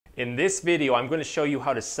In this video, I'm going to show you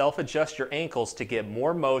how to self-adjust your ankles to get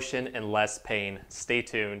more motion and less pain. Stay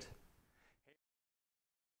tuned.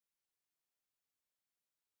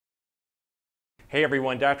 Hey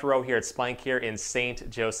everyone, Dr. Rowe here at SpineCare in St.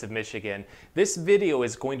 Joseph, Michigan. This video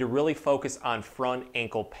is going to really focus on front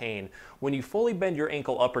ankle pain. When you fully bend your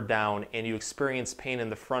ankle up or down and you experience pain in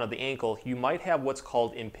the front of the ankle, you might have what's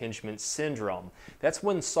called impingement syndrome. That's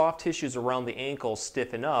when soft tissues around the ankle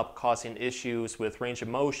stiffen up, causing issues with range of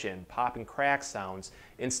motion, pop and crack sounds,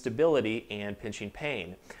 instability, and pinching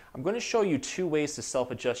pain. I'm going to show you two ways to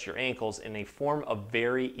self-adjust your ankles in a form of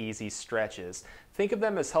very easy stretches. Think of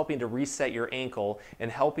them as helping to reset your ankle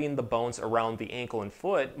and helping the bones around the ankle and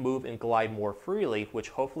foot move and glide more freely, which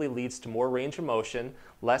hopefully leads to more range of motion,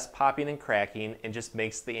 less popping and cracking, and just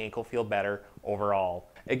makes the ankle feel better overall.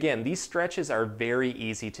 Again, these stretches are very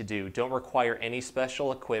easy to do, don't require any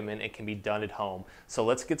special equipment, and can be done at home. So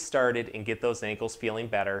let's get started and get those ankles feeling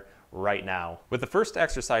better right now. With the first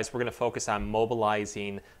exercise, we're going to focus on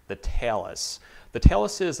mobilizing the talus. The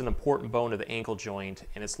talus is an important bone of the ankle joint,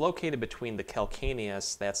 and it's located between the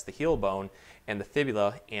calcaneus, that's the heel bone, and the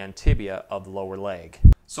fibula and tibia of the lower leg.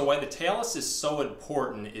 So why the talus is so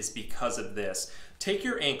important is because of this. Take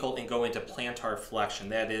your ankle and go into plantar flexion,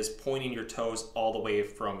 that is pointing your toes all the way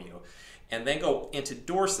from you. And then go into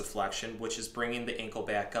dorsiflexion, which is bringing the ankle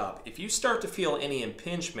back up. If you start to feel any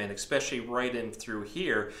impingement, especially right in through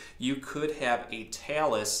here, you could have a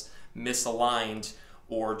talus misaligned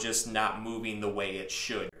or just not moving the way it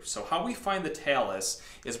should. So how we find the talus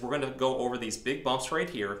is we're going to go over these big bumps right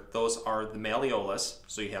here. Those are the malleolus,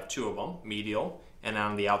 so you have two of them, medial, and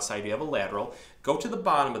on the outside you have a lateral. Go to the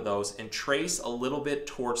bottom of those and trace a little bit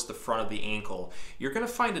towards the front of the ankle. You're going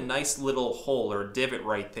to find a nice little hole or divot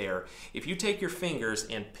right there. If you take your fingers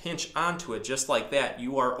and pinch onto it just like that,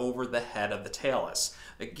 you are over the head of the talus.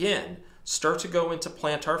 Again, start to go into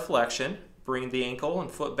plantar flexion, bring the ankle and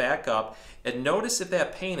foot back up, and notice if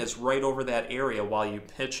that pain is right over that area while you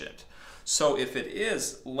pinch it. So if it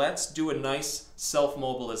is, let's do a nice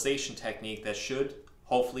self-mobilization technique that should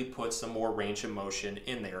hopefully put some more range of motion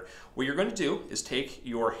in there. What you're going to do is take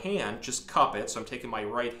your hand, just cup it, so I'm taking my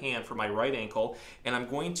right hand for my right ankle, and I'm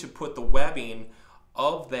going to put the webbing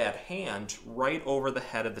of that hand right over the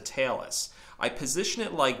head of the talus. I position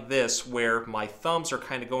it like this where my thumbs are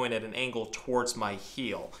kind of going at an angle towards my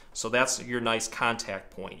heel. So that's your nice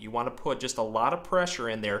contact point. You want to put just a lot of pressure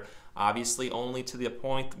in there, obviously only to the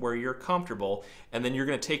point where you're comfortable, and then you're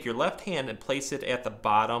going to take your left hand and place it at the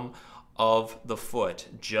bottom of the foot,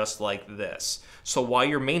 just like this. So while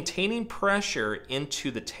you're maintaining pressure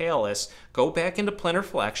into the talus, go back into plantar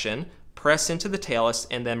flexion, press into the talus,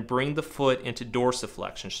 and then bring the foot into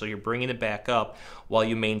dorsiflexion. So you're bringing it back up while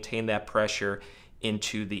you maintain that pressure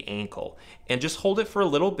into the ankle. And just hold it for a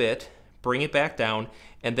little bit, bring it back down,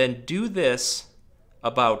 and then do this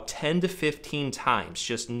about 10 to 15 times,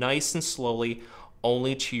 just nice and slowly,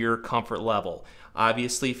 only to your comfort level.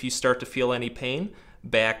 Obviously, if you start to feel any pain,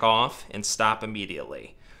 back off and stop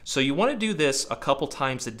immediately. So you want to do this a couple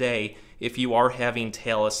times a day if you are having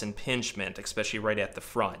talus impingement, especially right at the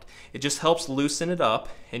front. It just helps loosen it up,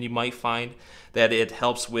 and you might find that it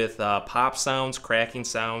helps with pop sounds, cracking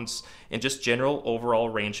sounds, and just general overall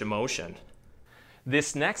range of motion.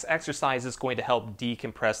 This next exercise is going to help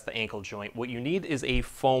decompress the ankle joint. What you need is a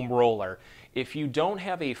foam roller. If you don't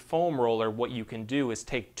have a foam roller, what you can do is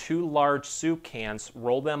take two large soup cans,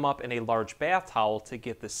 roll them up in a large bath towel to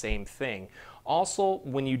get the same thing. Also,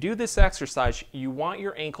 when you do this exercise, you want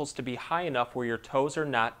your ankles to be high enough where your toes are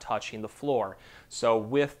not touching the floor. So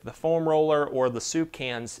with the foam roller or the soup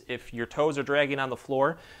cans, if your toes are dragging on the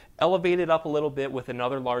floor, elevate it up a little bit with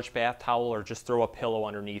another large bath towel or just throw a pillow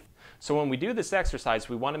underneath. So when we do this exercise,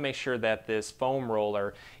 we want to make sure that this foam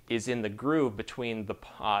roller is in the groove between the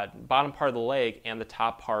bottom part of the leg and the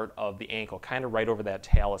top part of the ankle, kind of right over that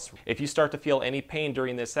talus. If you start to feel any pain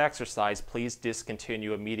during this exercise, please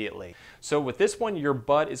discontinue immediately. So with this one, your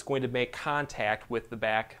butt is going to make contact with the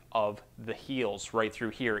back of the heels right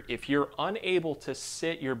through here. If you're unable to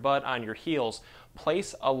sit your butt on your heels,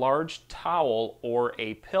 place a large towel or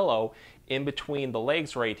a pillow in between the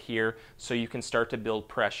legs right here so you can start to build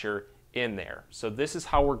pressure in there. So this is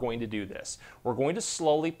how we're going to do this. We're going to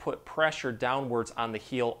slowly put pressure downwards on the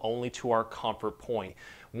heel only to our comfort point.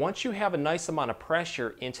 Once you have a nice amount of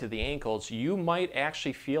pressure into the ankles, you might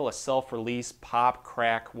actually feel a self-release, pop,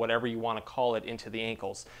 crack, whatever you want to call it, into the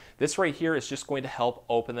ankles. This right here is just going to help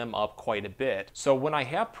open them up quite a bit. So when I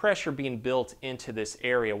have pressure being built into this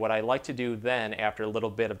area, what I like to do then, after a little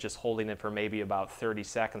bit of just holding it for maybe about 30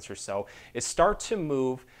 seconds or so, is start to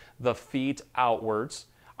move the feet outwards.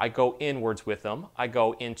 I go inwards with them. I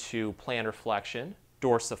go into plantar flexion,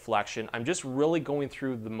 dorsiflexion, I'm just really going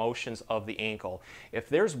through the motions of the ankle. If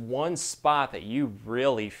there's one spot that you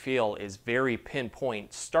really feel is very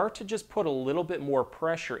pinpoint, start to just put a little bit more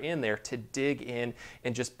pressure in there to dig in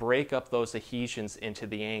and just break up those adhesions into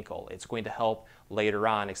the ankle. It's going to help later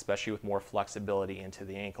on, especially with more flexibility into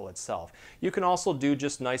the ankle itself. You can also do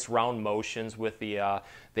just nice round motions with the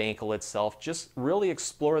ankle itself. Just really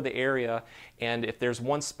explore the area, and if there's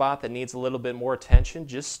one spot that needs a little bit more attention,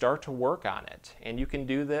 just start to work on it. And you can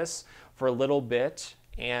do this for a little bit,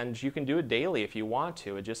 and you can do it daily if you want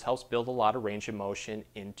to. It just helps build a lot of range of motion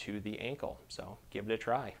into the ankle. So give it a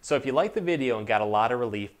try. So if you liked the video and got a lot of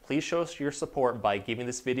relief, please show us your support by giving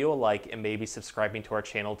this video a like and maybe subscribing to our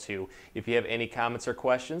channel too. If you have any comments or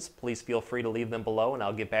questions, please feel free to leave them below and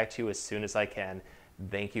I'll get back to you as soon as I can.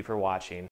 Thank you for watching.